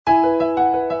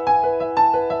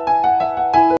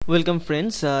Welcome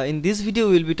friends, in this video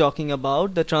we will be talking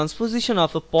about the transposition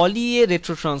of a poly A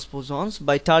retrotransposons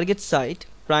by target site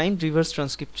primed reverse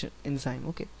transcription enzyme.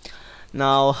 Okay,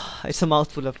 now it's a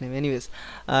mouthful of name. Anyways,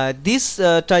 this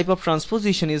type of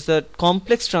transposition is a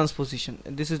complex transposition.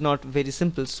 This is not very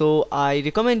simple, so I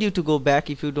recommend you to go back.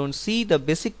 If you don't see the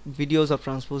basic videos of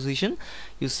transposition,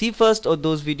 you see first or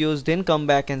those videos, then come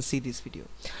back and see this video.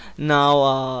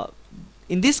 Now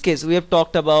in this case we have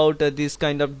talked about this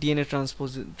kind of DNA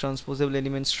transposable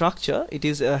element structure. It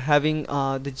is having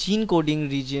the gene coding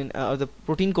region or the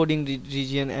protein coding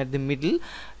region at the middle.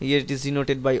 Here it is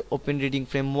denoted by open reading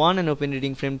frame 1 and open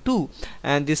reading frame 2,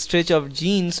 and this stretch of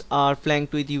genes are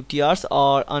flanked with UTRs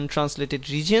or untranslated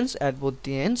regions at both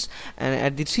the ends, and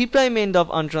at the 3' end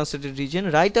of untranslated region,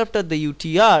 right after the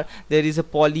UTR, there is a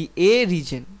poly A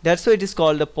region. That's why it is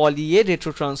called a poly A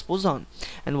retrotransposon.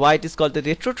 And why it is called the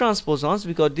retrotransposons?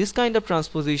 Because this kind of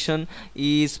transposition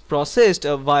is processed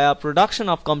via production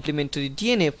of complementary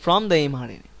DNA from the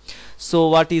mRNA. So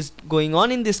what is going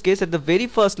on in this case, at the very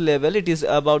first level, it is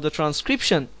about the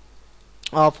transcription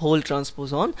of whole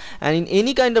transposon, and in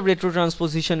any kind of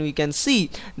retrotransposition we can see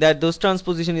that those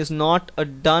transposition is not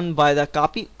done by the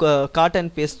cut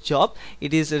and paste job.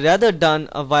 It is rather done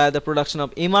via the production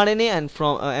of mRNA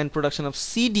and production of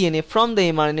cDNA from the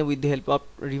mRNA with the help of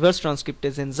reverse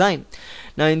transcriptase enzyme.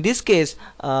 Now in this case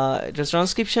the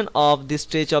transcription of this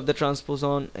stretch of the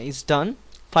transposon is done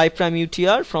 5'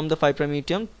 UTR from the 5'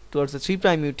 UTR towards the 3'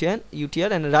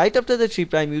 UTR, and right after the 3'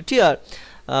 UTR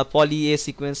poly A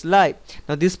sequence lie.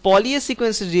 Now this poly A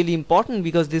sequence is really important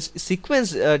because this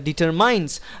sequence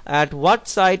determines at what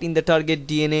site in the target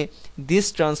DNA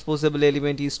this transposable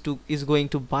element is going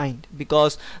to bind,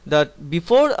 because that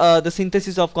before the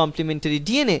synthesis of complementary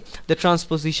DNA, the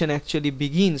transposition actually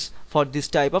begins for this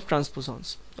type of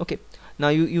transposons. Okay, now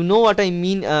you know what I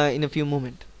mean in a few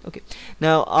moments. Okay,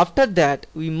 now after that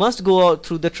we must go out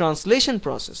through the translation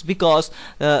process, because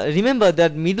remember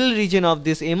that middle region of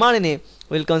this mRNA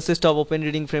will consist of open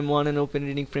reading frame 1 and open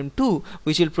reading frame 2,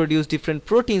 which will produce different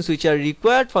proteins which are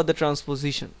required for the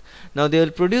transposition. Now they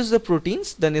will produce the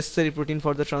proteins, the necessary protein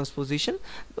for the transposition.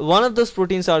 One of those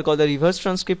proteins are called the reverse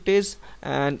transcriptase,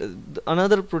 and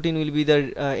another protein will be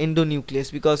the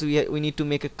endonuclease, because we need to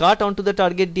make a cut onto the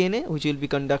target DNA, which will be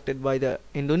conducted by the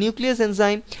endonuclease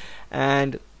enzyme,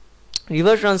 and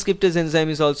reverse transcriptase enzyme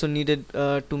is also needed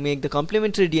to make the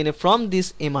complementary DNA from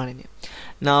this mRNA.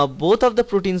 Now both of the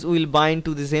proteins will bind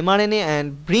to this mRNA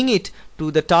and bring it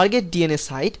to the target DNA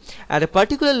site at a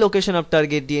particular location of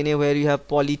target DNA where you have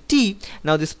poly T.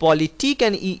 Now this poly T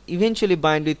can eventually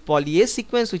bind with poly A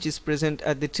sequence, which is present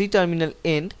at the 3-terminal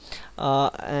end,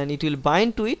 and it will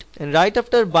bind to it, and right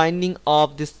after binding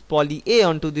of this poly A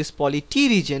onto this poly T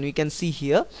region, we can see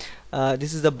here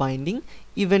this is the binding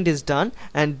event is done,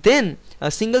 and then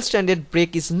a single stranded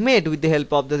break is made with the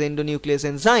help of the endonuclease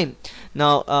enzyme.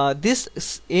 Now this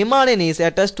mRNA is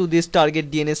attached to this target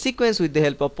DNA sequence with the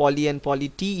help of poly and poly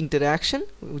T interaction,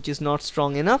 which is not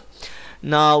strong enough.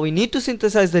 Now we need to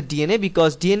synthesize the DNA,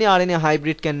 because DNA RNA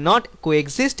hybrid cannot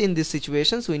coexist in this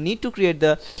situation, so we need to create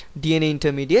the DNA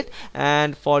intermediate,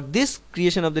 and for this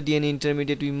creation of the DNA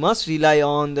intermediate we must rely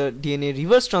on the DNA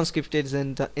reverse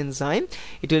transcriptase enzyme.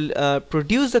 It will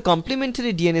produce the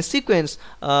complementary DNA sequence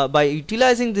by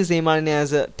utilizing this mRNA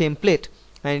as a template,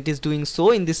 and it is doing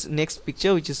so in this next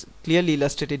picture, which is clearly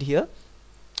illustrated here.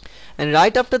 And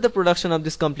right after the production of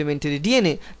this complementary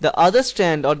DNA, the other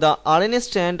strand or the RNA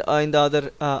strand in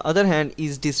the other hand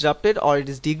is disrupted, or it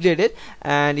is degraded,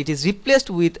 and it is replaced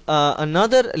with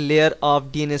another layer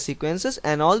of DNA sequences,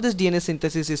 and all this DNA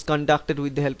synthesis is conducted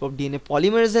with the help of DNA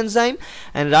polymerase enzyme.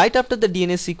 And right after the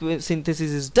DNA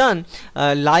synthesis is done,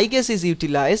 ligase is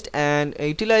utilized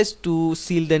to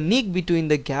seal the nick between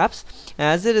the gaps.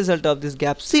 As a result of this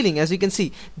gap sealing, as you can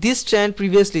see, this strand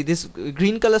previously, this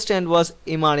green color strand was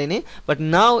mRNA, but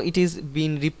now it is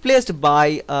being replaced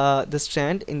by the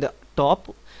strand in the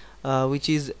top, which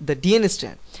is the DNA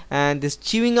strand, and this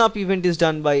chewing up event is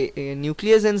done by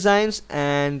nuclease enzymes,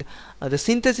 and the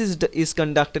synthesis is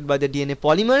conducted by the DNA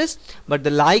polymerase, but the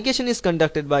ligation is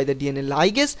conducted by the DNA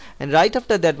ligase. And right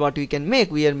after that, what we can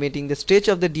make, we are making the stretch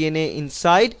of the DNA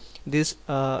inside this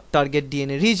target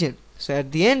DNA region. So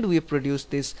at the end we produce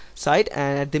this site,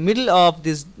 and at the middle of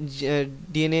this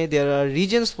DNA there are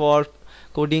regions for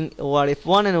coding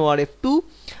ORF1 and ORF2.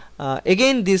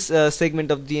 Again this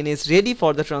segment of DNA is ready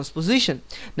for the transposition.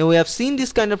 Now we have seen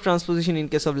this kind of transposition in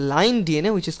case of line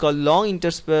DNA, which is called long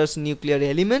interspersed nuclear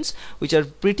elements, which are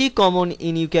pretty common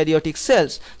in eukaryotic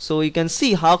cells. So you can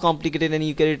see how complicated an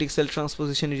eukaryotic cell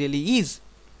transposition really is.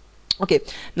 Okay,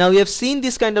 now we have seen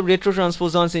this kind of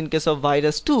retrotransposons in case of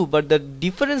virus too, but the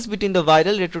difference between the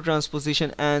viral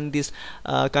retrotransposition and this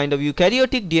kind of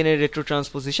eukaryotic DNA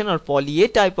retrotransposition or poly A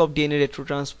type of DNA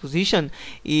retrotransposition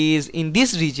is in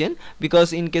this region,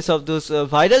 because in case of those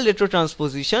viral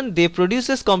retrotransposition, they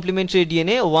produces complementary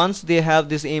DNA once they have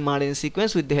this mRNA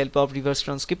sequence with the help of reverse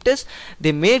transcriptase.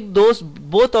 They make those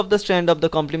both of the strand of the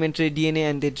complementary DNA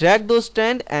and they drag those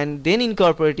strand and then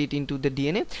incorporate it into the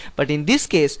DNA. But in this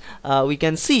case, we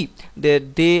can see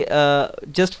that they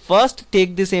just first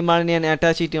take this mRNA and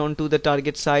attach it onto the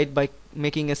target site by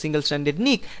making a single stranded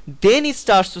nick. Then it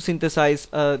starts to synthesize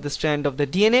the strand of the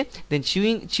DNA, then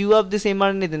chew up this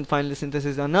mRNA, then finally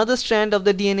synthesize another strand of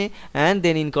the DNA and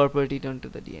then incorporate it onto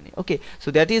the DNA. Okay, so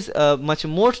that is much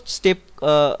more step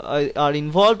are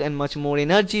involved and much more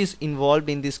energy is involved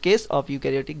in this case of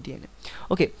eukaryotic DNA.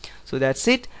 Okay, so that's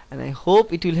it, and I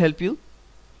hope it will help you.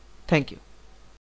 Thank you.